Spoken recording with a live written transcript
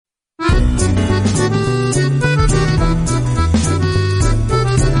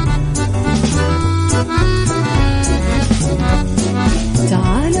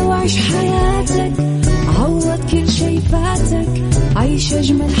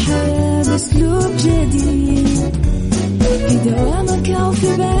الحياة بأسلوب جديد، في دوامك أو في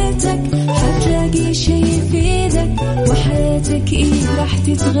بيتك حتلاقي شي يفيدك، وحياتك إيه راح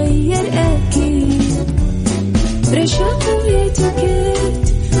تتغير أكيد. رشاق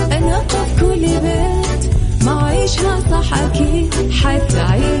ويتوكيت أنا قف كل بيت، ما عيشها صح أكيد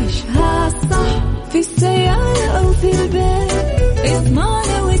حتعيشها صح، في السيارة أو في البيت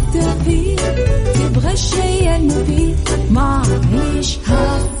اسمعنا والتوفيق، تبغى الشيء المفيد ما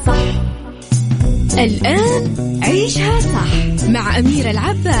عيشها صح. الآن عيشها صح مع أميرة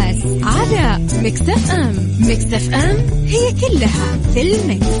العباس على ميكس اف ام. ميكس اف ام هي كلها في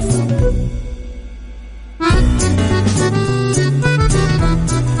الميكس.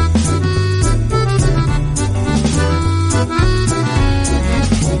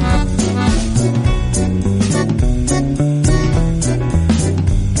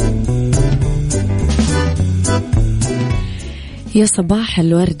 يا صباح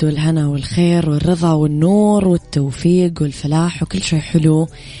الورد والهنا والخير والرضا والنور والتوفيق والفلاح وكل شيء حلو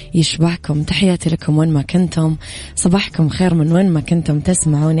يشبعكم. تحياتي لكم وين ما كنتم، صباحكم خير من وين ما كنتم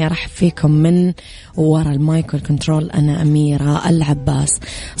تسمعوني. أرحب فيكم من وراء المايك والكنترول، أنا أميرة العباس.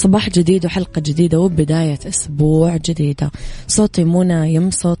 صباح جديد وحلقة جديدة وبداية أسبوع جديدة. صوتي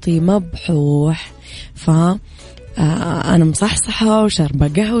منايم، صوتي مبحوح، أنا مصحصحة وشربة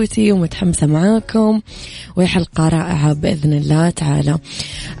قهوتي ومتحمسة معاكم، وهي حلقة رائعة بإذن الله تعالى.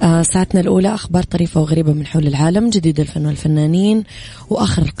 ساعتنا الأولى أخبار طريفة وغريبة من حول العالم، جديد الفن والفنانين،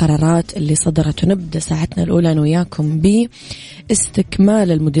 وآخر القرارات اللي صدرت. ونبدأ ساعتنا الأولى أنا وياكم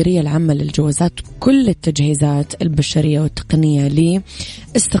باستكمال المديرية العامة للجوازات كل التجهيزات البشرية والتقنية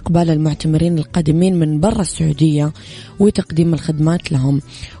لاستقبال المعتمرين القادمين من برا السعودية وتقديم الخدمات لهم.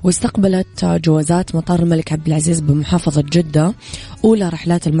 واستقبلت جوازات مطار الملك عبد العزيز بمحافظة جدة أولى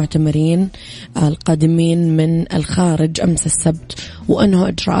رحلات المعتمرين القادمين من الخارج أمس السبت، وأنه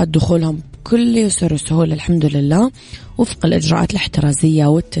إجراءات دخولهم بكل يسر وسهولة الحمد لله وفق الإجراءات الاحترازية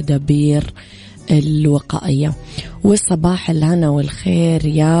والتدابير الوقائية. والصباح الهنا والخير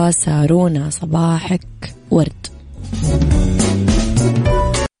يا سارونا، صباحك ورد.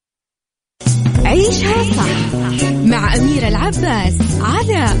 عيشها صح مع أميرة العباس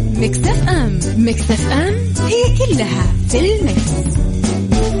على ميكس اف ام. ميكس اف ام هي كلها في الميكس.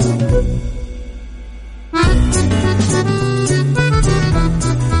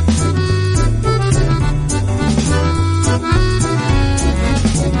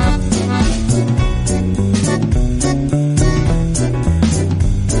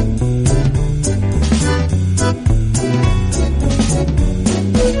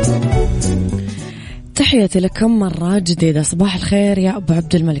 تحياتي لكم مرة جديدة. صباح الخير يا أبو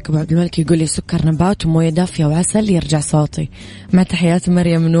عبد الملك. أبو عبد الملك يقول لي سكر نبات وموية دافية وعسل يرجع صوتي. مع تحيات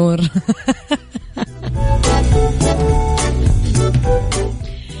مريم نور.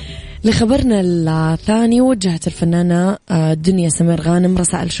 لخبرنا الثاني، وجهت الفنانة دنيا سمير غانم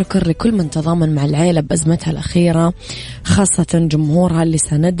رسائل شكر لكل من تضامن مع العائلة بأزمتها الأخيرة، خاصة جمهورها اللي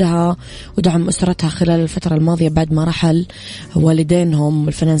ساندها ودعم أسرتها خلال الفترة الماضية بعد ما رحل والدينهم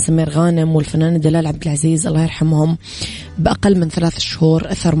الفنان سمير غانم والفنانة دلال عبد العزيز الله يرحمهم بأقل من 3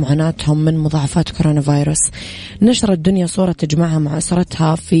 شهور أثر معاناتهم من مضاعفات كورونا فيروس. نشرت دنيا صورة تجمعها مع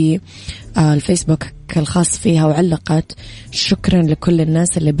أسرتها في الفيسبوك الخاص فيها، وعلقت: شكرا لكل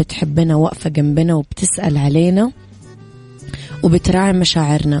الناس اللي بتحبنا واقفة جنبنا وبتسأل علينا وبتراعي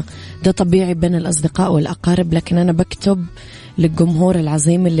مشاعرنا. ده طبيعي بين الأصدقاء والأقارب، لكن أنا بكتب للجمهور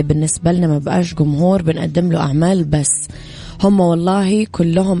العظيم اللي بالنسبة لنا ما بقاش جمهور، بنقدم له أعمال بس. هم والله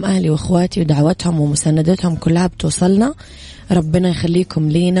كلهم أهلي وأخواتي، ودعوتهم ومساندتهم كلها بتوصلنا. ربنا يخليكم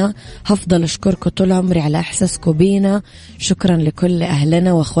لينا. هفضل أشكركم طول عمري على إحساسكم بينا. شكرا لكل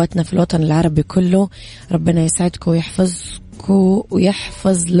أهلنا وأخواتنا في الوطن العربي كله. ربنا يسعدكم ويحفظكم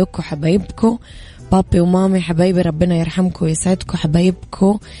ويحفظ لكم حبايبكم، بابي ومامي حبايبي. ربنا يرحمكم ويسعدكم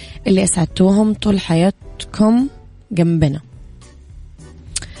حبايبكم اللي أسعدتوهم طول حياتكم جنبنا.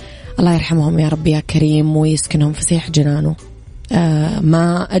 الله يرحمهم يا رب يا كريم ويسكنهم فسيح جنانه.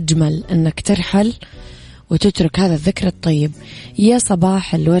 ما أجمل أنك ترحل وتترك هذا الذكر الطيب. يا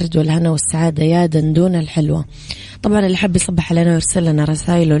صباح الورد والهنا والسعادة يا دندونة الحلوة. طبعا اللي حب يصبح علينا ويرسل لنا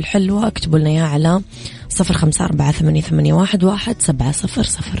رسائله الحلوة اكتبوا لنا اياها على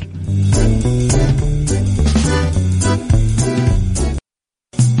 0548811700.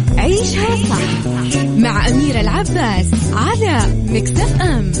 عيشها صح مع أميرة العباس على ميكس اف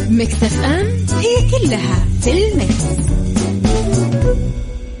ام. ميكس اف ام هي كلها في الميكس.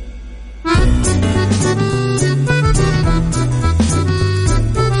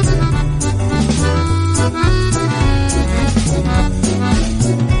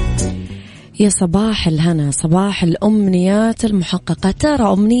 يا صباح الهنا، صباح الأمنيات المحققة.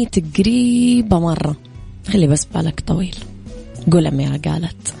 ترى أمنيتك قريبة مرة، خلي بس بالك طويل. قول أميرة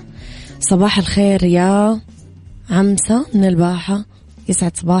قالت. صباح الخير يا عمسة من الباحة،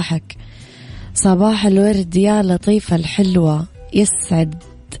 يسعد صباحك. صباح الورد يا لطيفة الحلوة، يسعد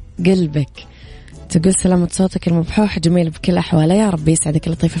قلبك. تقول سلامة صوتك المبحوح جميل بكل أحواله. يا رب يسعدك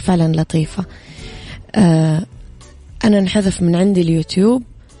لطيفة، فعلا لطيفة. أنا انحذف من عندي اليوتيوب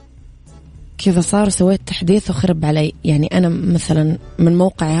كذا، صار سويت تحديث وخرب علي. يعني أنا مثلا من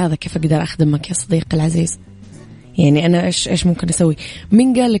موقعي هذا كيف أقدر أخدمك يا صديقي العزيز؟ يعني أنا إيش ممكن أسوي؟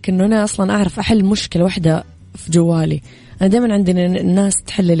 مين قال لك إنه أنا أصلا أعرف أحل مشكلة واحدة في جوالي؟ أنا دائما عندنا الناس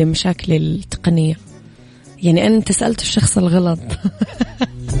تحل لي مشاكلي التقنية. يعني أنت سألت الشخص الغلط.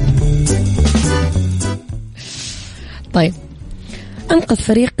 طيب، أنقذ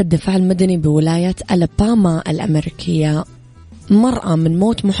فريق الدفاع المدني بولاية ألاباما الأمريكية مرأة من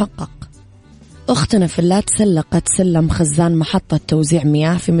موت محقق. أختنا فلات سلقت سلم خزان محطة توزيع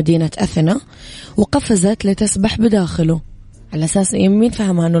مياه في مدينة أثينا وقفزت لتسبح بداخله، على أساس مين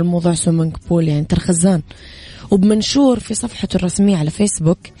فهمها أنه الموضوع سويمنج بول، يعني ترى خزان. وبمنشور في صفحته الرسمية على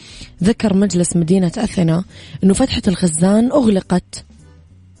فيسبوك ذكر مجلس مدينة أثينا أنه فتحة الخزان أغلقت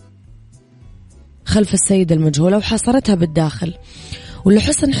خلف السيدة المجهولة وحاصرتها بالداخل.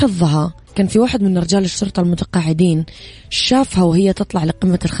 ولحسن حظها كان في واحد من رجال الشرطة المتقاعدين شافها وهي تطلع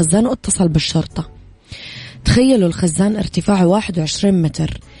لقمة الخزان واتصل بالشرطة. تخيلوا الخزان ارتفاعه 21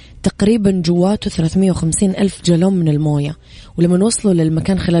 متر، تقريبا جواته 350 ألف جالون من الموية. ولما وصلوا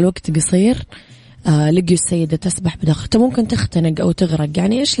للمكان خلال وقت قصير لقيوا السيدة تسبح بداخل. ممكن تختنق أو تغرق.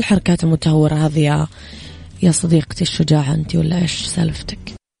 يعني إيش الحركات المتهورة هذه يا صديقتي الشجاعة أنت، ولا إيش سالفتك؟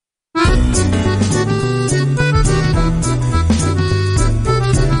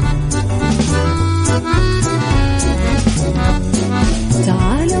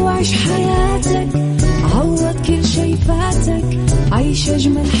 تعال وعيش حياتك، عوض كل شي فاتك، عيش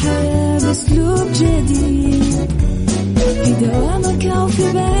أجمل حياة بأسلوب جديد. في دوامك أو في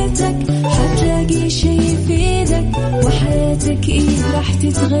بيتك حتلاقي شي يفيدك، وحياتك راح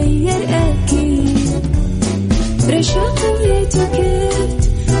تتغير أكيد. رشاق ويتوكيت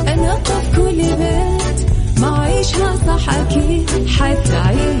أنا قف كل بيت، ما عيشها صح أكيد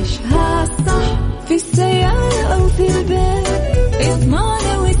حتعيشها صح. في السيارة أو في البيت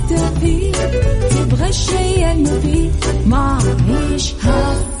اسمعنا والتوفيق، تبغى الشيء المفيد ما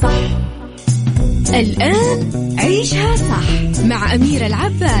عيشها صح. الآن عيشها صح مع أميرة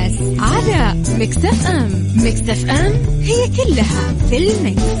العباس على ميكس اف ام. ميكس اف ام هي كلها في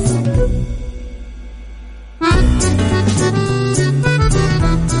الميكس.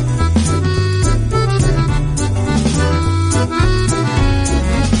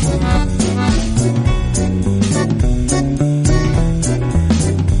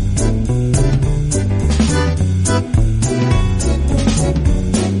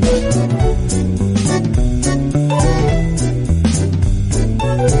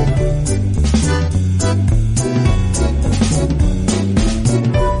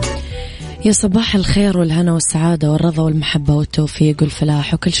 يا صباح الخير والهنا والسعادة والرضا والمحبة والتوفيق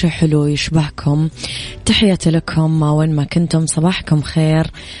والفلاح وكل شيء حلو يشبهكم. تحياتي لكم وين ما كنتم، صباحكم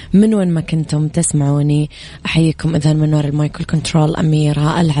خير من وين ما كنتم تسمعوني. أحييكم إذن من نور المايك والكنترول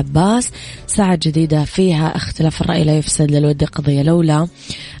أميرة العباس. ساعة جديدة فيها اختلاف الرأي لا يفسد للود قضية، لولا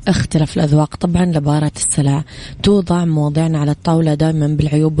اختلاف الأذواق طبعا لبارة السلع. توضع مواضيعنا على الطاولة دائما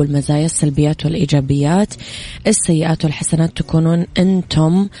بالعيوب والمزايا، السلبيات والإيجابيات، السيئات والحسنات. تكونون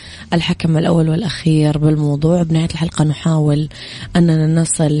أنتم الحكم الأول والأخير بالموضوع. بنهاية الحلقة نحاول أننا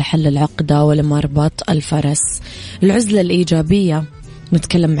نصل لحل العقدة ولمربط الفرس. العزلة الإيجابية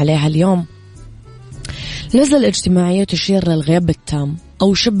نتكلم عليها اليوم. العزلة الاجتماعية تشير للغياب التام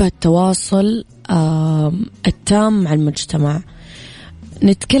أو شبه التواصل التام مع المجتمع.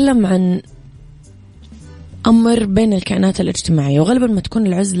 نتكلم عن أمر بين الكائنات الاجتماعية، وغالبا ما تكون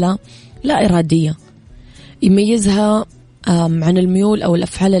العزلة لا إرادية، يميزها عن الميول أو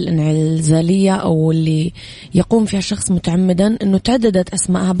الأفعال الانعزالية أو اللي يقوم فيها الشخص متعمدا. أنه تعددت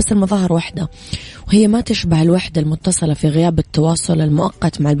أسمائها بس المظاهر واحدة، وهي ما تشبه الوحدة المتصلة في غياب التواصل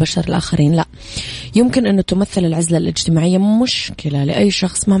المؤقت مع البشر الآخرين. لا، يمكن أن تمثل العزلة الاجتماعية مشكلة لأي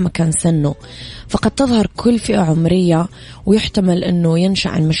شخص مهما كان سنه، فقد تظهر كل فئة عمرية، ويحتمل أنه ينشأ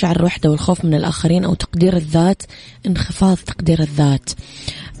عن مشاعر الوحدة والخوف من الآخرين أو تقدير الذات، انخفاض تقدير الذات،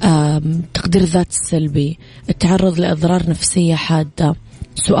 تقدير الذات السلبي، التعرض لأضرار نفسية حادة.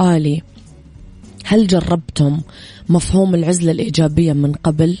 سؤالي، هل جربتم مفهوم العزلة الإيجابية من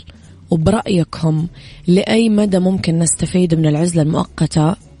قبل؟ وبرأيكم لأي مدى ممكن نستفيد من العزلة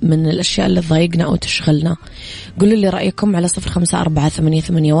المؤقتة من الأشياء اللي تضايقنا أو تشغلنا. قولوا لي رأيكم على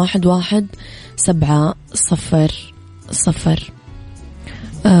 0548811700.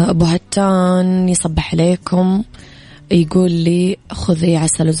 أبو هتان يصبح عليكم، يقول لي خذي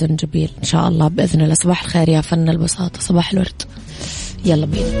عسل وزنجبيل إن شاء الله بإذن الله. صباح الخير يا فن البساطة، صباح الورد. يلا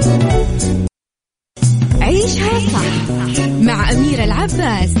بينا عيشها صح مع أميرة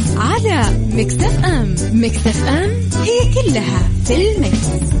العباس على ميكس اف ام. ميكس اف ام هي كلها في الميكس.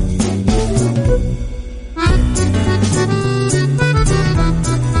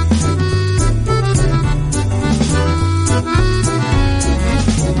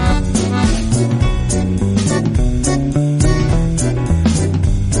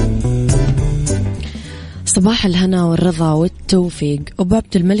 صباح الهنا والرضا والتوفيق. أبو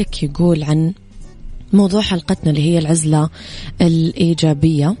عبد الملك يقول عن موضوع حلقتنا اللي هي العزلة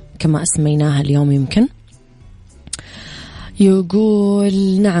الإيجابية كما أسميناها اليوم، يمكن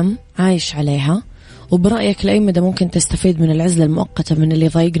يقول نعم عايش عليها. وبرأيك لأي مدى ممكن تستفيد من العزلة المؤقتة من اللي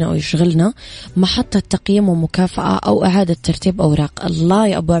يضايقنا أو يشغلنا؟ محطة تقييم ومكافأة أو إعادة ترتيب أوراق. الله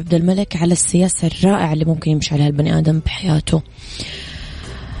يا أبو عبد الملك على السياسة الرائعة اللي ممكن يمشي عليها البني آدم بحياته.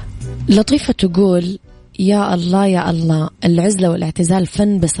 لطيفة تقول يا الله يا الله، العزلة والاعتزال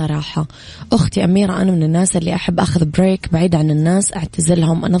فن بصراحة. أختي أميرة أنا من الناس اللي أحب أخذ بريك بعيد عن الناس،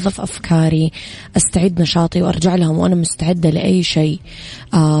 أعتزلهم، أنظف أفكاري، أستعيد نشاطي وأرجع لهم وأنا مستعدة لأي شيء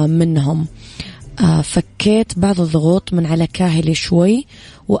منهم. فكيت بعض الضغوط من على كاهلي شوي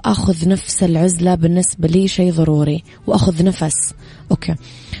وأخذ نفس العزلة بالنسبة لي شيء ضروري، وأخذ نفس أوكي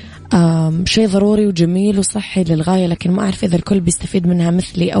شيء ضروري وجميل وصحي للغاية، لكن ما أعرف إذا الكل بيستفيد منها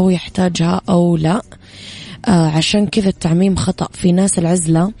مثلي أو يحتاجها أو لا. عشان كذا التعميم خطأ. في ناس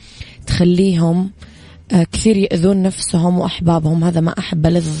العزلة تخليهم كثير يأذون نفسهم وأحبابهم، هذا ما أحب.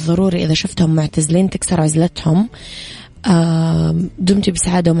 للضروري إذا شفتهم معتزلين تكسر عزلتهم. دمتي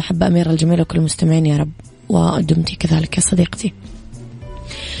بسعادة ومحبة أميرة الجميلة وكل المستمعين يا رب، ودمتي كذلك يا صديقتي.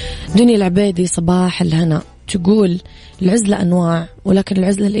 دنيا العبيدي صباح الهنا تقول العزلة أنواع، ولكن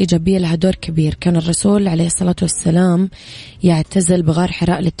العزلة الإيجابية لها دور كبير. كان الرسول عليه الصلاة والسلام يعتزل بغار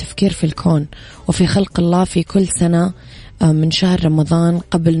حراء للتفكير في الكون وفي خلق الله في كل سنة من شهر رمضان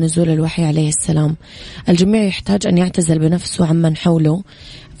قبل نزول الوحي عليه السلام. الجميع يحتاج أن يعتزل بنفسه عمن حوله.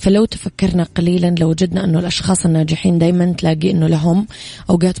 فلو تفكرنا قليلا لو وجدنا أنه الأشخاص الناجحين دايما تلاقي أنه لهم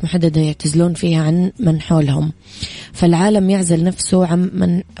أوقات محددة يعتزلون فيها عن من حولهم. فالعالم يعزل نفسه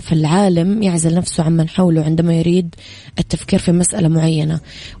عن من حوله عندما يريد التفكير في مسألة معينة.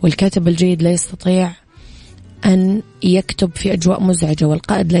 والكاتب الجيد لا يستطيع أن يكتب في أجواء مزعجة،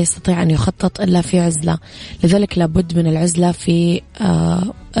 والقائد لا يستطيع أن يخطط إلا في عزلة. لذلك لابد من العزلة في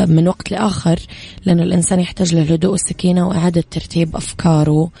من وقت لآخر، لأن الإنسان يحتاج للهدوء والسكينة وإعادة ترتيب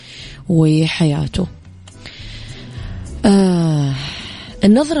أفكاره وحياته.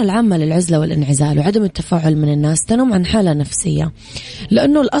 النظرة العامة للعزلة والانعزال وعدم التفاعل من الناس تنم عن حالة نفسية،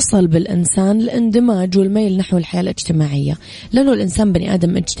 لأنه الأصل بالإنسان الاندماج والميل نحو الحياة الاجتماعية، لأنه الإنسان بني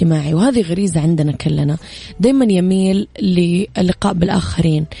آدم اجتماعي وهذه غريزة عندنا كلنا، دايما يميل للقاء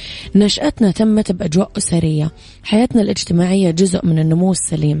بالآخرين. نشأتنا تمت بأجواء أسرية، حياتنا الاجتماعية جزء من النمو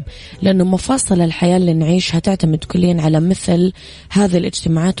السليم، لأنه مفاصل الحياة اللي نعيشها تعتمد كليا على مثل هذه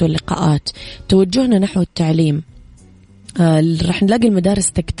الاجتماعات واللقاءات. توجهنا نحو التعليم، رح نلاقي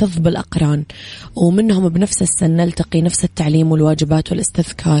المدارس تكتظ بالأقران ومنهم بنفس السن نلتقي نفس التعليم والواجبات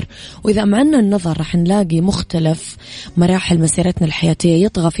والاستذكار. وإذا أمعنا النظر رح نلاقي مختلف مراحل مسيرتنا الحياتية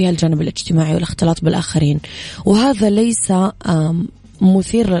يطغى فيها الجانب الاجتماعي والاختلاط بالآخرين، وهذا ليس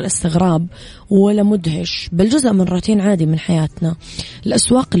مثير للاستغراب ولا مدهش، بل جزء من روتين عادي من حياتنا.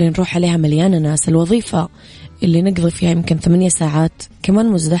 الأسواق اللي نروح عليها مليانة ناس، الوظيفة اللي نقضي فيها يمكن 8 ساعات كمان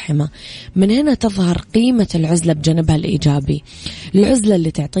مزدحمة. من هنا تظهر قيمة العزلة بجانبها الإيجابي، العزلة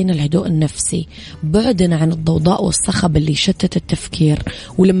اللي تعطينا الهدوء النفسي، بعدنا عن الضوضاء والصخب اللي يشتت التفكير.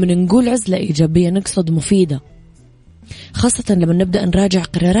 ولما نقول عزلة إيجابية نقصد مفيدة، خاصة لما نبدأ نراجع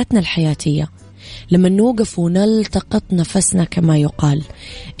قراراتنا الحياتية، لما نوقف ونلتقط نفسنا كما يقال،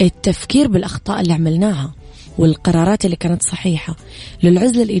 التفكير بالأخطاء اللي عملناها والقرارات اللي كانت صحيحة.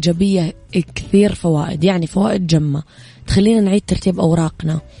 للعزلة الإيجابية كثير فوائد، يعني فوائد جمة، تخلينا نعيد ترتيب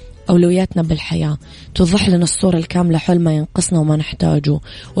أوراقنا، أولوياتنا بالحياة، توضح لنا الصورة الكاملة حول ما ينقصنا وما نحتاجه،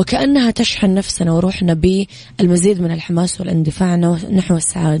 وكأنها تشحن نفسنا وروحنا بالمزيد من الحماس والاندفاع نحو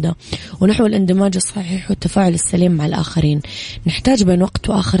السعادة ونحو الاندماج الصحيح والتفاعل السليم مع الآخرين. نحتاج بين وقت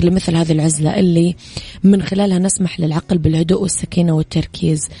وآخر لمثل هذه العزلة اللي من خلالها نسمح للعقل بالهدوء والسكينة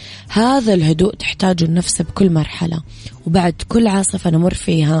والتركيز. هذا الهدوء تحتاجه النفس بكل مرحلة، وبعد كل عاصفة نمر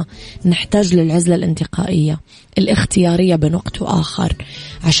فيها نحتاج للعزلة الانتقائية الاختيارية بين وقت وآخر،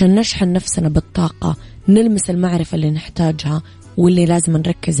 عشان نشحن نفسنا بالطاقة، نلمس المعرفة اللي نحتاجها واللي لازم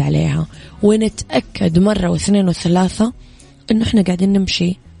نركز عليها ونتأكد مرة واثنين وثلاثة إنه إحنا قاعدين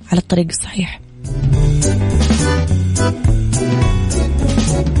نمشي على الطريق الصحيح.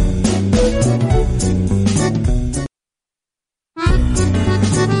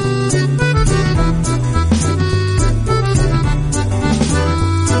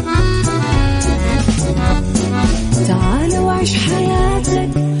 تعال وعيش حياتك،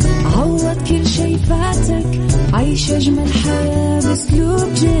 عوض كل شي فاتك، عيش أجمل حياة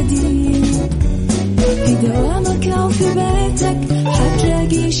بأسلوب جديد. في دوامك أو في بيتك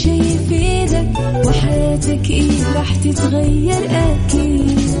حتلاقي شي يفيدك، وحياتك إيه راح تتغير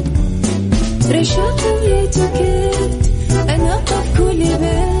أكيد. رشاق ويتوكيت أنا قف كل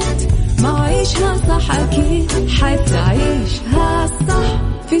بيت، ما عيشها صح أكيد حتعيشها صح.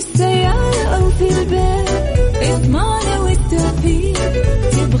 في السيارة أو في البيت اسمعنا والتوفيق،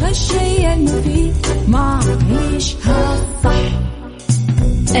 تبغى الشي المفيد ما عيشها صح.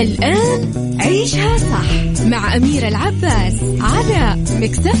 الآن عيشها صح مع أميرة العباس على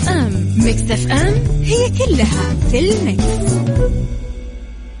ميكس اف ام. ميكس اف ام هي كلها في الميكس.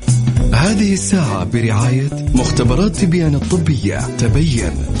 هذه الساعة برعاية مختبرات تبيان الطبية،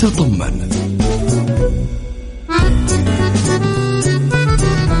 تبين تطمن.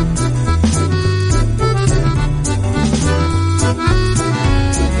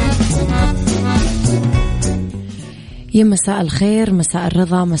 يا مساء الخير، مساء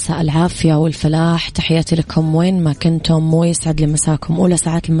الرضا، مساء العافية والفلاح. تحياتي لكم وين ما كنتم، ويسعد لي مساكم. أولى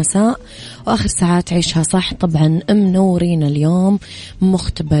ساعات المساء وآخر ساعات عيشها صح. طبعا منورين اليوم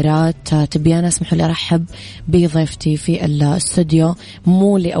مختبرات تبيان. اسمحوا لي أرحب بضيفتي في الاستوديو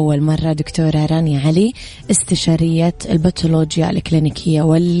مو لأول مرة، دكتورة رانيا علي، استشارية الباثولوجيا الكلينيكية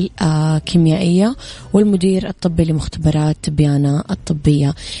والكيميائية والمدير الطبي لمختبرات تبيانة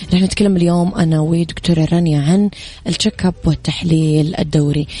الطبية. رح نتكلم اليوم أنا ودكتورة رانيا عن التشيك اب والتحليل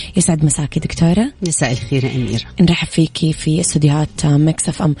الدوري. يسعد مساكي دكتورة. مساء الخير يا أميرة، نرحب فيكي في استديوهات ميكس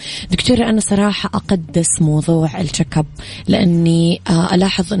اف ام. دكتورة أنا صراحة أقدس موضوع التشيك اب، لأني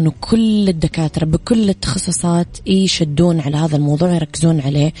ألاحظ أنه كل الدكاترة بكل التخصصات يشدون على هذا الموضوع ويركزون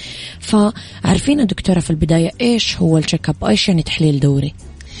عليه. فعارفين دكتورة في البداية إيش هو التشيك اب، إيش يعني تحليل دوري؟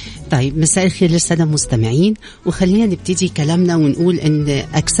 طيب مساء الخير للسادة المستمعين، وخلينا نبتدي كلامنا ونقول ان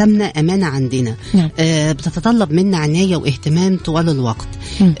اجسامنا امانة عندنا. نعم. بتتطلب منا عناية واهتمام طوال الوقت.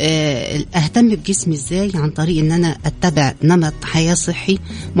 اهتم بجسمي ازاي؟ عن طريق ان انا اتبع نمط حياة صحي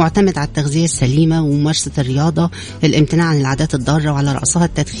معتمد على التغذية السليمة وممارسة الرياضة، الامتناع عن العادات الضارة وعلى رأسها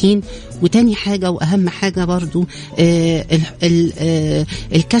التدخين. وتاني حاجة واهم حاجة برضو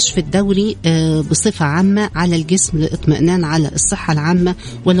الكشف الدوري بصفة عامة على الجسم للاطمئنان على الصحة العامة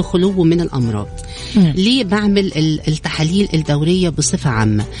والخلو من الأمراض. ليه بعمل التحاليل الدورية بصفة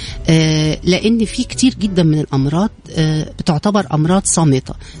عامة؟ لأن في كتير جدا من الأمراض بتعتبر أمراض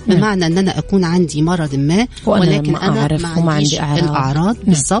صامتة، بمعنى أن أنا أكون عندي مرض ما ولكن أنا ما عنديش الأعراض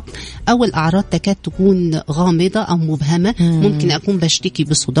بالضبط، أو الأعراض تكاد تكون غامضة أو مبهمة. ممكن أكون بشتكي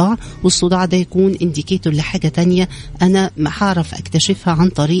بصداع، والصداع ده يكون إنديكيتور لحاجة تانية أنا ما هعرف أكتشفها عن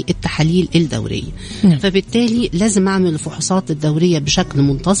طريق التحاليل الدورية. فبالتالي لازم أعمل الفحوصات الدورية بشكل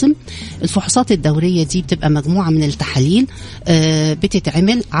منتظم. الفحوصات الدورية دي بتبقى مجموعة من التحاليل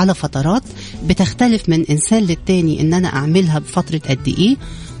بتتعمل على فترات، بتختلف من إنسان للتاني إن أنا أعملها بفترة قد إيه.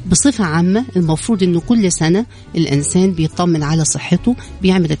 بصفة عامة المفروض إنه كل سنة الإنسان بيطمن على صحته،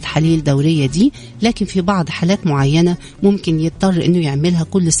 بيعمل التحاليل الدورية دي، لكن في بعض حالات معينة ممكن يضطر إنه يعملها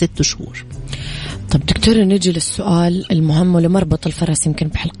كل 6 شهور. طب دكتورة نجي للسؤال المهم ولمربط الفرس يمكن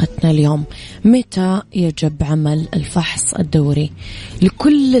بحلقتنا اليوم، متى يجب عمل الفحص الدوري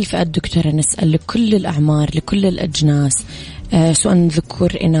لكل الفئات دكتورة؟ نسأل لكل الأعمار، لكل الأجناس، سواء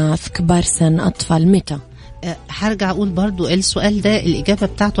ذكور إناث، كبار سن، أطفال، متى؟ هرجع أقول برضو السؤال ده الإجابة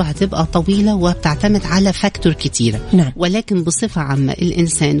بتاعته هتبقى طويلة وبتعتمد على فاكتور كتيرة. نعم. ولكن بصفة عامة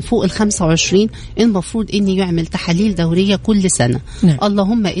الإنسان فوق 25 المفروض إنه يعمل تحاليل دورية كل سنة. نعم.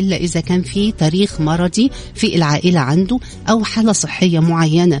 اللهم إلا إذا كان في تاريخ مرضي في العائلة عنده أو حالة صحية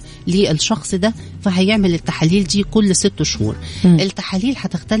معينة للشخص ده، فهيعمل التحاليل دي كل 6 شهور. التحاليل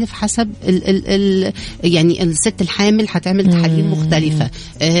هتختلف حسب يعني الست الحامل هتعمل تحاليل مختلفة،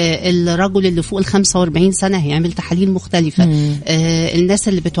 الرجل اللي فوق 45 سنة هيعمل تحاليل مختلفة، الناس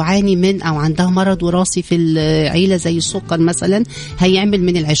اللي بتعاني من أو عندها مرض وراثي في العيلة زي السكر مثلا هيعمل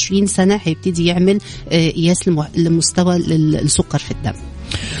من 20 سنة، هيبتدي يعمل قياس لمستوى السكر في الدم.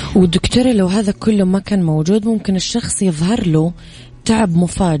 والدكتورة لو هذا كله ما كان موجود ممكن الشخص يظهر له تعب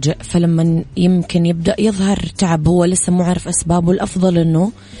مفاجئ، فلما يمكن يبدأ يظهر تعب هو لسه مو عارف أسبابه، الأفضل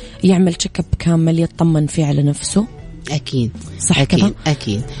أنه يعمل تشيك اب كامل يطمن فيه على نفسه. أكيد صح أكيد كده؟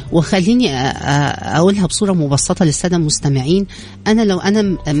 أكيد. وخليني أقولها بصورة مبسطة للسادة المستمعين. أنا لو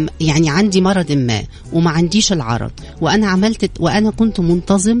أنا يعني عندي مرض ما وما عنديش العرض، وأنا كنت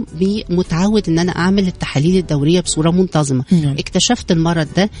منتظم بمتعود أن أنا أعمل التحاليل الدورية بصورة منتظمة، اكتشفت المرض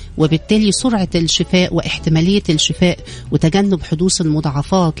ده، وبالتالي سرعة الشفاء واحتمالية الشفاء وتجنب حدوث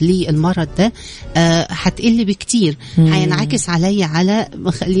المضاعفات للمرض ده هتقل بكتير. هينعكس عليا على،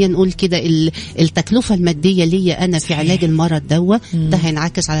 خلينا نقول كده، التكلفة المادية ليا أنا في علاج المرض ده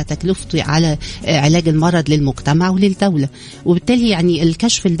هينعكس على تكلفتي على علاج المرض للمجتمع وللدولة. وبالتالي يعني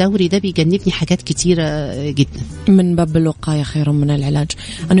الكشف الدوري ده بيجنبني حاجات كتيرة جدا. من باب الوقاية خير من العلاج.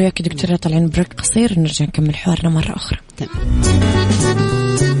 أنا وياك دكتورة طالعين بريك قصير، نرجع نكمل حوارنا مرة أخرى.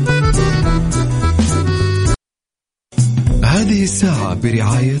 هذه الساعة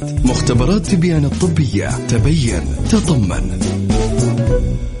برعاية مختبرات تبيان الطبية. تبين تطمن.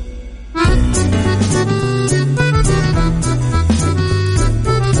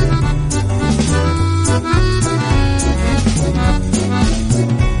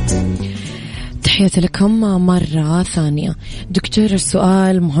 تحياتي لكم مرة ثانية. دكتور،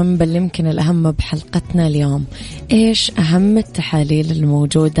 السؤال مهم بل يمكن الأهم بحلقتنا اليوم، إيش أهم التحاليل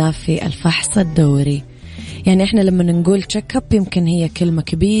الموجودة في الفحص الدوري؟ يعني إحنا لما نقول تشيك اب يمكن هي كلمة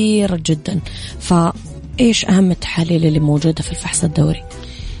كبيرة جدا، فإيش أهم التحاليل اللي موجودة في الفحص الدوري؟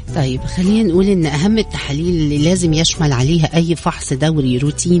 طيب خلينا نقول ان اهم التحاليل اللي لازم يشمل عليها اي فحص دوري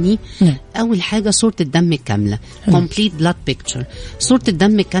روتيني، اول حاجه صوره الدم الكامله، complete blood picture. صوره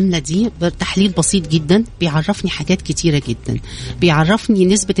الدم الكامله دي تحليل بسيط جدا بيعرفني حاجات كتيره جدا. بيعرفني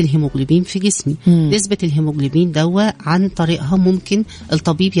نسبه الهيموجلوبين في جسمي. نسبه الهيموجلوبين عن طريقها ممكن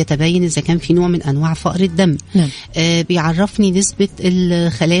الطبيب يتبين اذا كان في نوع من انواع فقر الدم. بيعرفني نسبه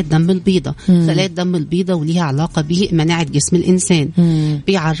خلايا الدم البيضاء. خلايا الدم البيضاء وليها علاقه بمناعه جسم الانسان.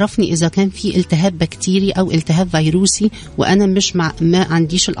 بيعرفني إذا كان في التهاب بكتيري أو التهاب فيروسي وأنا مش ما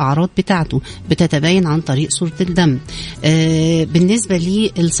عنديش الأعراض بتاعته، بتتبين عن طريق صورة الدم. بالنسبة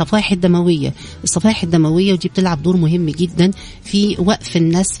للصفائح الدموية، الصفائح الدموية ودي بتلعب دور مهم جدا في وقف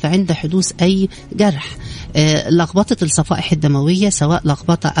النسف عند حدوث أي جرح. لخبطة الصفائح الدموية سواء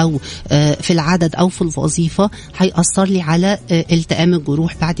لخبطة أو في العدد أو في الوظيفة هيأثر لي على التئام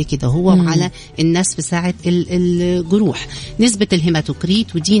الجروح بعد كده هو على النسف ساعة الجروح. نسبة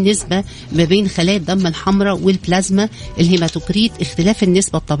الهيماتوكريت، ودي نسبة ما بين خلايا الدم الحمراء والبلازما. الهيماتوكريت اختلاف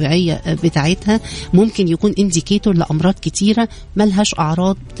النسبة الطبيعية بتاعتها ممكن يكون انديكيتور لأمراض كتيرة ملهاش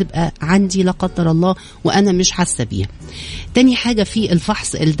أعراض تبقى عندي لا قدر الله وأنا مش حاسة بيها. تاني حاجة في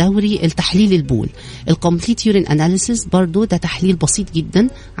الفحص الدوري التحليل البول، الكومبليت يورين اناليسيس، برضو ده تحليل بسيط جدا،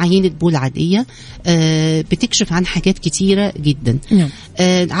 عينة بول عادية بتكشف عن حاجات كتيرة جدا.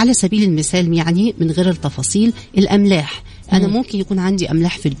 على سبيل المثال يعني من غير التفاصيل، الأملاح. أنا ممكن يكون عندي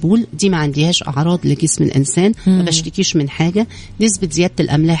أملاح في البول، دي ما عنديهاش أعراض لجسم الإنسان، ما بشتكيش من حاجة. نسبة زيادة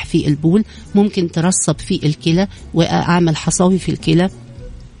الأملاح في البول ممكن ترسب في الكلى وأعمل حصاوي في الكلى،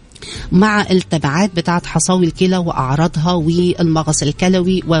 مع التبعات بتاعت حصاوي الكلى وأعراضها والمغص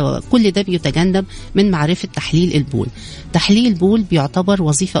الكلوي، وكل ده بيتجنب من معرفة تحليل البول. تحليل البول بيعتبر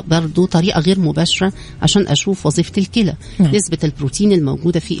وظيفة برضو طريقة غير مباشرة عشان أشوف وظيفة الكلى. نسبة البروتين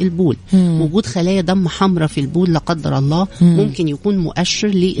الموجودة في البول، وجود خلايا دم حمراء في البول لا قدر الله ممكن يكون مؤشر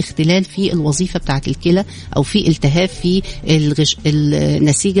لاختلال في الوظيفة بتاعت الكلى أو في التهاب في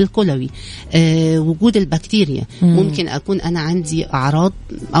النسيج الكلوي. وجود البكتيريا، ممكن أكون أنا عندي أعراض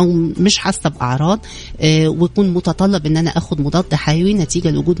أو مش حاسة بأعراض ويكون متطلب ان انا اخد مضاد حيوي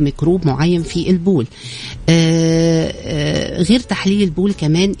نتيجة لوجود ميكروب معين في البول. غير تحليل البول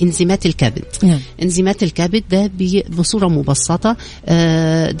كمان انزيمات الكبد. انزيمات الكبد ده بصورة مبسطة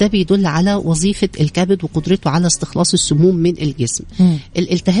ده بيدل على وظيفة الكبد وقدرته على استخلاص السموم من الجسم.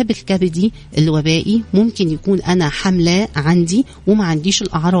 الالتهاب الكبدي الوبائي ممكن يكون انا حملة عندي وما عنديش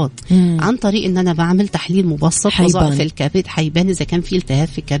الأعراض، عن طريق ان انا بعمل تحليل مبسط وظائف الكبد هيبان اذا كان في التهاب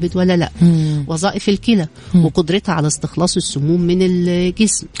في الكبد ولا لا. وظائف الكلى وقدرتها على استخلاص السموم من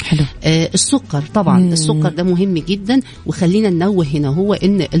الجسم. السكر طبعا السكر ده مهم جدا، وخلينا ننوه هنا هو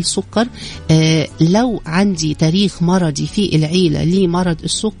ان السكر لو عندي تاريخ مرضي في العيلة لمرض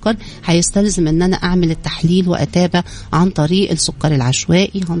السكر هيستلزم ان انا اعمل التحليل واتابع عن طريق السكر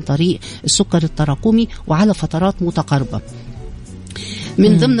العشوائي، عن طريق السكر التراكمي، وعلى فترات متقاربة.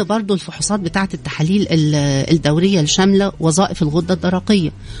 من ضمن برضو الفحوصات بتاعة التحاليل الدورية الشاملة وظائف الغدة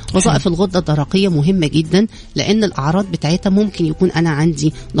الدرقية. وظائف الغدة الدرقية مهمة جدا، لأن الأعراض بتاعتها ممكن يكون أنا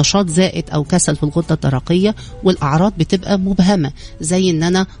عندي نشاط زائد أو كسل في الغدة الدرقية، والأعراض بتبقى مبهمة زي إن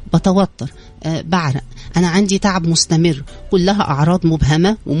أنا بتوتر، بعرق، أنا عندي تعب مستمر، كلها أعراض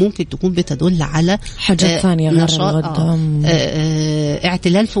مبهمة وممكن تكون بتدل على حاجات ثانية غير الغدة،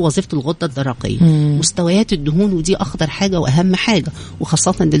 اعتلال في وظيفة الغدة الدرقية. مستويات الدهون، ودي أخطر حاجة وأهم حاجة،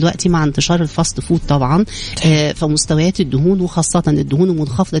 وخاصة دلوقتي مع انتشار الفاست فود طبعا. فمستويات الدهون وخاصة الدهون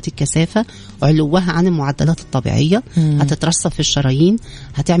المنخفضة الكثافة علوها عن المعدلات الطبيعية هتترسب في الشرايين،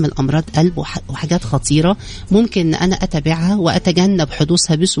 هتعمل أمراض قلب وحاجات خطيرة ممكن أنا أتابعها وأتجنب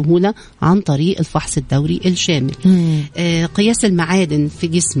حدوثها بسهولة عن طريق الفحص الدوري الشامل. قياس المعادن في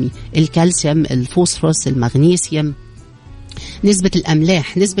جسمي، الكالسيوم، الفوسفورس، المغنيسيوم، نسبة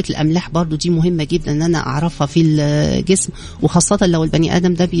الأملاح برضو دي مهمة جدا ان انا اعرفها في الجسم، وخاصة لو البني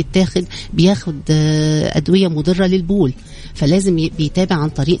ادم ده بياخد ادوية مضرة للبول، فلازم بيتابع عن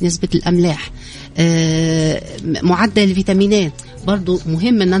طريق نسبة الأملاح. معدل الفيتامينات برضو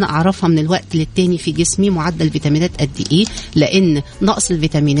مهم ان انا اعرفها من الوقت للتاني في جسمي، معدل الفيتامينات قد ايه، لان نقص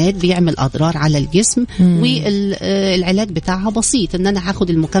الفيتامينات بيعمل اضرار على الجسم، والعلاج بتاعها بسيط، ان انا هاخد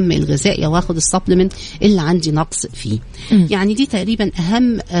المكمل الغذائي او هاخد السبلمنت اللي عندي نقص فيه. يعني دي تقريبا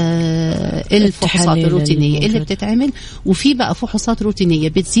اهم الفحوصات الروتينية اللي بتتعمل. وفي بقى فحوصات روتينية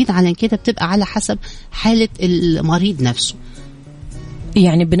بتزيد على كده، بتبقى على حسب حالة المريض نفسه،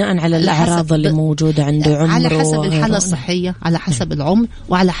 يعني بناء على الأعراض اللي موجودة عنده، عمره، على حسب الحالة الصحية، على حسب العمر،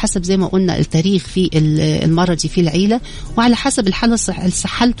 وعلى حسب زي ما قلنا التاريخ في المرضي في العيلة، وعلى حسب الحالة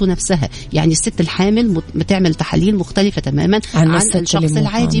حالته نفسها. يعني الست الحامل بتعمل تحاليل مختلفة تماما عن الشخص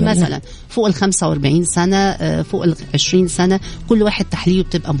العادي، مثلا فوق 45 سنة، فوق 20 سنة، كل واحد تحليله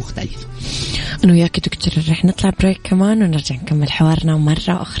بتبقى مختلفة. أنا وياك دكتور رح نطلع بريك كمان ونرجع نكمل حوارنا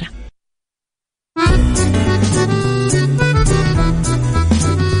مرة أخرى.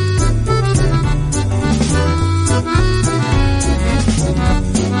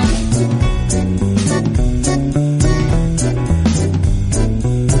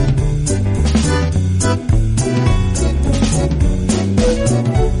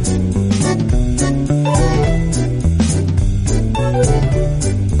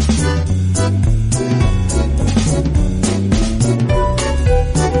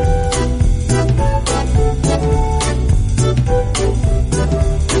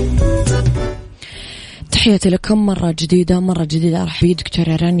 تحياتي لكم مرة جديدة أرحب بي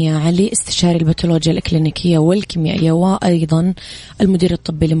دكتورة رانيا علي، استشاري الباثولوجيا الإكلينيكية والكيميائية، وأيضا المدير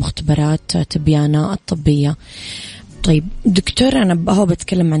الطبي لمختبرات تبيانة الطبية. طيب دكتور، أنا هو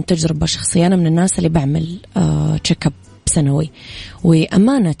بتكلم عن تجربة شخصية. أنا من الناس اللي بعمل تشيك اب سنوي،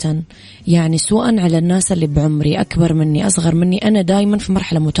 وأمانة يعني سواء على الناس اللي بعمري، أكبر مني، أصغر مني، أنا دايما في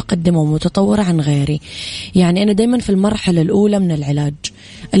مرحلة متقدمة ومتطورة عن غيري. يعني أنا دايما في المرحلة الأولى من العلاج،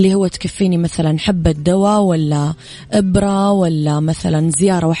 اللي هو تكفيني مثلا حبة دواء ولا إبرة ولا مثلا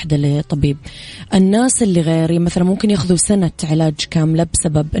زيارة واحدة لطبيب. الناس اللي غيري مثلا ممكن ياخذوا سنة علاج كاملة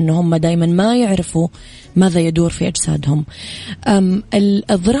بسبب أنهم دايما ما يعرفوا ماذا يدور في أجسادهم.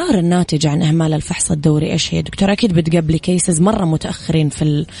 الأضرار الناتجة عن إهمال الفحص الدوري إيش هي دكتور؟ أكيد بتقابلي كيسز مرة متأخرين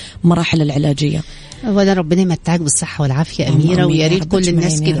في المراحل العلاجية. ولا ربنا يمتعك بالصحة والعافية أميرة، ويا ريت كل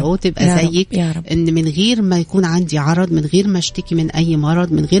الناس كده اهو تبقى زيك، إن من غير ما يكون عندي عرض، من غير ما اشتكي من أي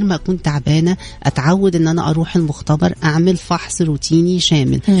مرض، من غير ما أكون تعبانة، أتعود إن أنا أروح المختبر أعمل فحص روتيني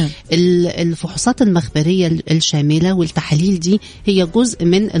شامل. الفحوصات المخبرية الشاملة والتحاليل دي هي جزء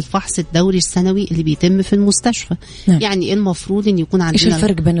من الفحص الدوري السنوي اللي بيتم في المستشفى. يعني المفروض إن يكون عندنا. إيش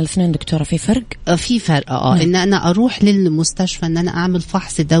الفرق بين الاثنين دكتورة؟ في فرق؟ في فرق إن أنا أروح للمستشفى إن أنا أعمل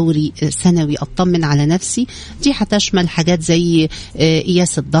فحص دوري سنوي أطمن على نفسي. دي هتشمل حاجات زي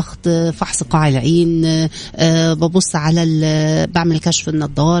قياس الضغط، فحص قاع العين، ببص على بعمل كشف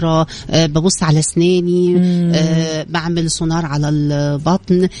النضارة، ببص على أسناني، بعمل سونار على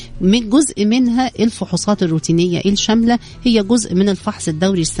البطن. من جزء منها الفحوصات الروتينية الشاملة هي جزء من الفحص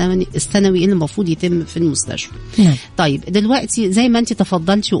الدوري السنوي اللي المفروض يتم في المستشفى. طيب دلوقتي زي ما انت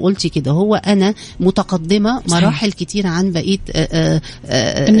تفضلتي وقلتي كده، هو أنا متقدمة مراحل كتير عن بقية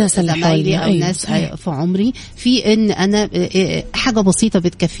الناس اللي حوالي أو الناس في عمري، في ان انا حاجه بسيطه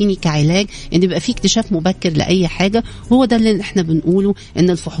بتكفيني كعلاج، ان يبقى في اكتشاف مبكر لاي حاجه. هو ده اللي احنا بنقوله، ان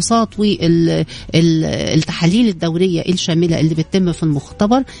الفحوصات والتحاليل الدوريه الشامله اللي بتتم في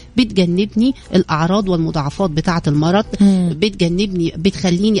المختبر بتجنبني الاعراض والمضاعفات بتاعه المرض،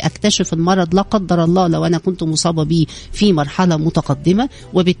 بتخليني اكتشف المرض لا قدر الله لو انا كنت مصابه بيه في مرحله متقدمه،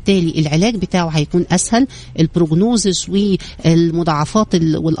 وبالتالي العلاج بتاعه هيكون اسهل. البروجنوزس والمضاعفات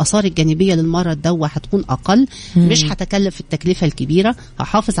والاثار الجانبيه للمرض ده الدواء هتكون أقل، مش هتكلف التكلفة الكبيرة،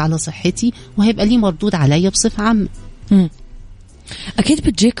 هحافظ على صحتي وهيبقى لي مردود عليا بصفة عامة. أكيد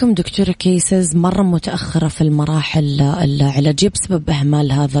بتجيكم دكتورة كيسز مرة متأخرة في المراحل العلاجية بسبب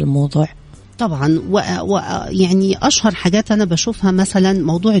إهمال هذا الموضوع؟ طبعا يعني أشهر حاجات أنا بشوفها مثلا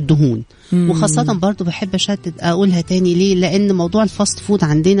موضوع الدهون، وخاصة برضو بحب أشدد أقولها تاني ليه، لأن موضوع الفاست فود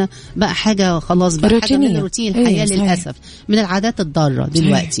عندنا بقى حاجة خلاص بقى حاجة من روتين الحياة للأسف، من العادات الضارة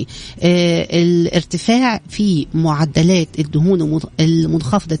دلوقتي. الارتفاع في معدلات الدهون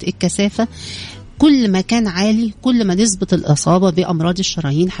المنخفضة الكثافة كل ما كان عالي كل ما نسبة الإصابة بأمراض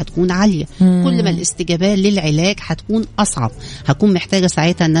الشرايين هتكون عالية، كل ما الاستجابة للعلاج هتكون أصعب، هكون محتاجة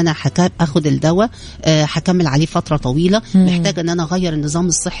ساعتها أن أنا أخد الدواء، هكمل عليه فترة طويلة، محتاجة أن أنا أغير النظام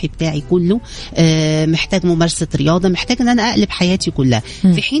الصحي بتاعي كله، محتاج ممارسة رياضة، محتاجة أن أنا أقلب حياتي كلها.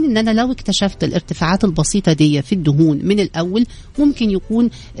 في حين أن أنا لو اكتشفت الارتفاعات البسيطة دي في الدهون من الأول ممكن يكون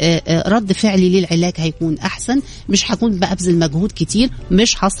رد فعلي للعلاج هيكون أحسن، مش هكون بأبذل مجهود كتير،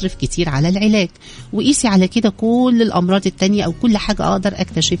 مش هصرف كتير على العلاج. وقيسي على كده كل الأمراض التانية أو كل حاجة أقدر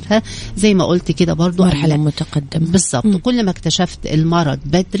أكتشفها زي ما قلت كده برضو مرحلة متقدمة بالضبط. كل ما اكتشفت المرض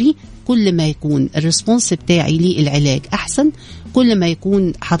بدري كل ما يكون الريسبونس بتاعي للعلاج أحسن، كل ما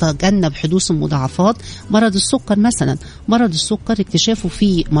يكون هتجنب حدوث المضاعفات. مرض السكر مثلا، مرض السكر اكتشافه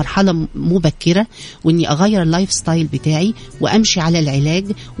في مرحلة مبكرة، واني اغير اللايف ستايل بتاعي وامشي على العلاج،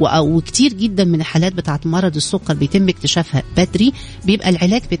 وكتير جدا من الحالات بتاعت مرض السكر بيتم اكتشافها بدري، بيبقى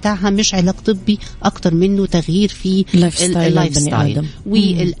العلاج بتاعها مش علاج طبي اكتر منه تغيير في اللايف ستايل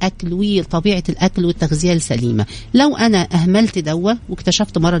والاكل وطبيعة الاكل والتغذية السليمة. لو انا اهملت دواء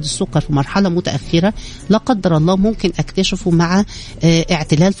واكتشفت مرض السكر في مرحلة متأخرة لا قدر الله ممكن اكتشفه مع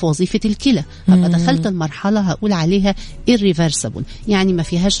اعتلال في وظيفة الكلى، هبقى دخلت المرحلة هقول عليها irreversible، يعني ما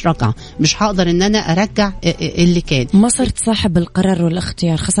فيهاش رجعة، مش هقدر ان انا ارجع اللي كان. ما صرت صاحب القرار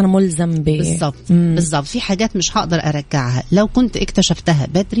والاختيار، خلاص انا ملزم بالضبط. في حاجات مش هقدر ارجعها، لو كنت اكتشفتها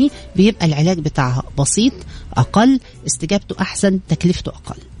بدري بيبقى العلاج بتاعها بسيط، اقل، استجابته احسن، تكلفته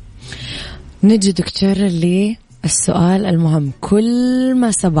اقل. نجي دكتور للسؤال المهم، كل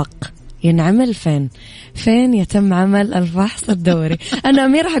ما سبق ينعمل فين يتم عمل الفحص الدوري؟ أنا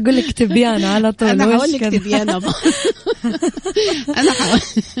أميرة هقول لك تبيانة على طول. أنا هقول لك تبيانة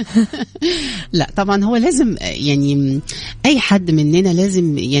لا طبعا هو لازم، يعني أي حد مننا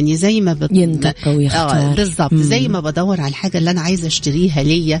لازم يعني زي ما ينتقى ويختار بالضبط، زي ما بدور على الحاجة اللي أنا عايزة أشتريها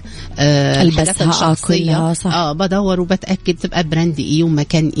ليا البسها كلها صح، بدور وبتأكد تبقى براند إيه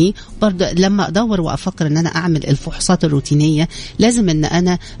ومكان إيه. برضه لما أدور وأفكر إن أنا أعمل الفحوصات الروتينية لازم إن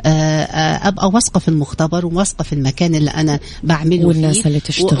أنا أبقى واثقة في المختبر وواثقة في المكان اللي أنا بعمله والناس فيه اللي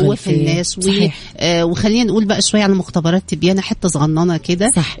تشتغل وفي فيه. الناس وخلينا نقول بقى شوية على مختبرات تبيانة حتة صغننة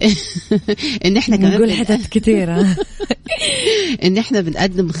كده صح إن إحنا كمان نقول حتت كتيرة إن إحنا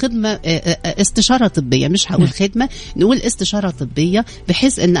بنقدم خدمة استشارة طبية، مش هقول خدمة، نقول استشارة طبية،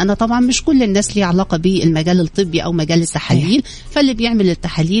 بحيث إن أنا طبعا مش كل الناس ليه علاقة بالمجال الطبي أو مجال التحاليل، فاللي بيعمل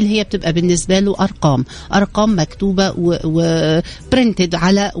التحاليل هي بتبقى بالنسبة له أرقام مكتوبة وبرنتد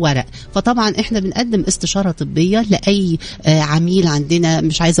على ورق. فطبعا احنا بنقدم استشارة طبية لأي عميل عندنا،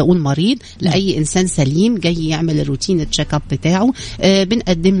 مش عايزة اقول مريض، لأي انسان سليم جاي يعمل الروتين التشيك اب بتاعه،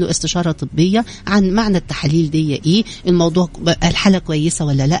 بنقدم له استشارة طبية عن معنى التحاليل دي ايه، الموضوع الحالة كويسة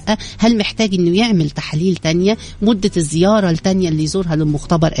ولا لا، هل محتاج انه يعمل تحاليل تانية، مدة الزيارة التانية اللي يزورها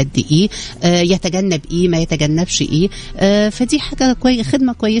للمختبر قد ايه، يتجنب ايه ما يتجنبش ايه. فدي حاجة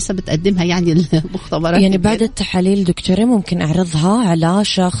خدمة كويسة بتقدمها يعني المختبرات. يعني بعد التحاليل دكتورة ممكن اعرضها على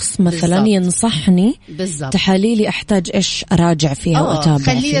شخص مثلا بالزبط. ينصحني بالزبط. تحاليلي احتاج ايش اراجع فيها واتابع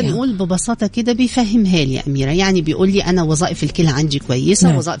خلينا فيها. نقول ببساطه كده بيفهمها لي يا اميره، يعني بيقول لي انا وظائف الكلى عندي كويسه،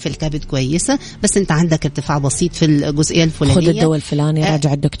 نعم. وظائف الكبد كويسه، بس انت عندك ارتفاع بسيط في الجزئيه الفلانيه، خد الدواء الفلاني،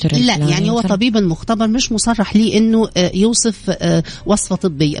 راجع الدكتور الفلاني. لا يعني هو طبيب المختبر مش مصرح لي انه يوصف وصفه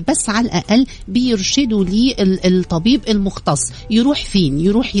طبيه، بس على الاقل بيرشدوا لي الطبيب المختص يروح فين،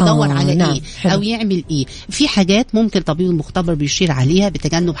 يروح يدور على نعم. ايه حلو. او يعمل ايه. في حاجات ممكن طبيب المختبر بيشير عليها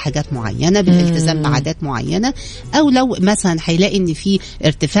بتجنب حاجات معينه، بالالتزام بعادات معينه، او لو مثلا هيلاقي ان في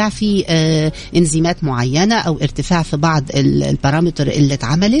ارتفاع في انزيمات معينه او ارتفاع في بعض البارامتر اللي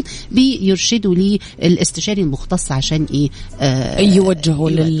اتعملت، بيرشدوا لي الاستشاري المختص عشان ايه يوجهوا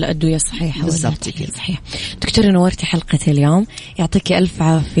للادويه الصحيحه. بالضبط كده. صحيح. دكتوره نورتي حلقتي اليوم، يعطيك الف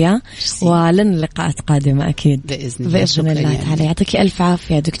عافيه، ولن لقاءات قادمه اكيد باذن الله تعالى. يعطيك الف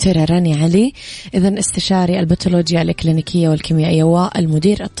عافيه دكتوره رانيا علي، اذا استشاري الباثولوجيا الكلينيكيه والكيميائيه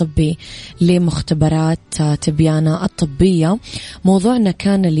والمدير الطبي لمختبرات تبيانة الطبية. موضوعنا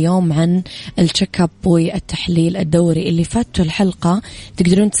كان اليوم عن التشيك اب والتحليل الدوري. اللي فاتوا الحلقة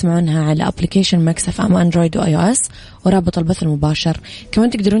تقدرون تسمعونها على ابليكيشن مكس اف ام اندرويد واي او اس، ورابط البث المباشر. كمان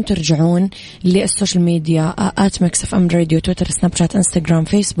تقدرون ترجعون للسوشيال ميديا @mixfmradio، تويتر، سناب شات، انستغرام،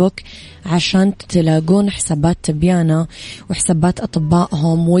 فيسبوك، عشان تلاقون حسابات تبيانة وحسابات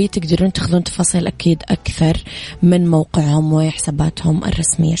أطبائهم، وتقدرون تاخذون تفاصيل أكيد أكثر من موقعهم وحساباتهم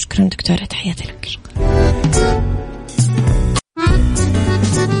الرسمية. شكرا دكتورة، تحياتي لك.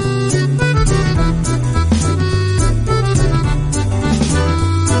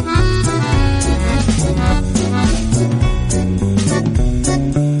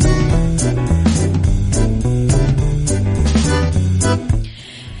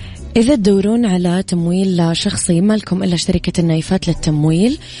 إذا تدورون على تمويل شخصي ما لكم إلا شركة النايفات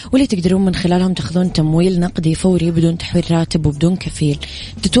للتمويل، واللي تقدرون من خلالهم تأخذون تمويل نقدي فوري بدون تحويل راتب وبدون كفيل.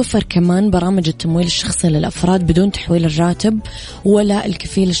 تتوفر كمان برامج التمويل الشخصي للأفراد بدون تحويل الراتب ولا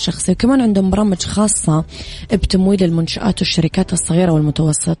الكفيل الشخصي، وكمان عندهم برامج خاصة بتمويل المنشآت والشركات الصغيرة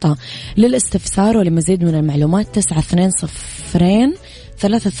والمتوسطة. للاستفسار ولمزيد من المعلومات 920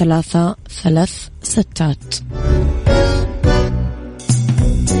 33 36.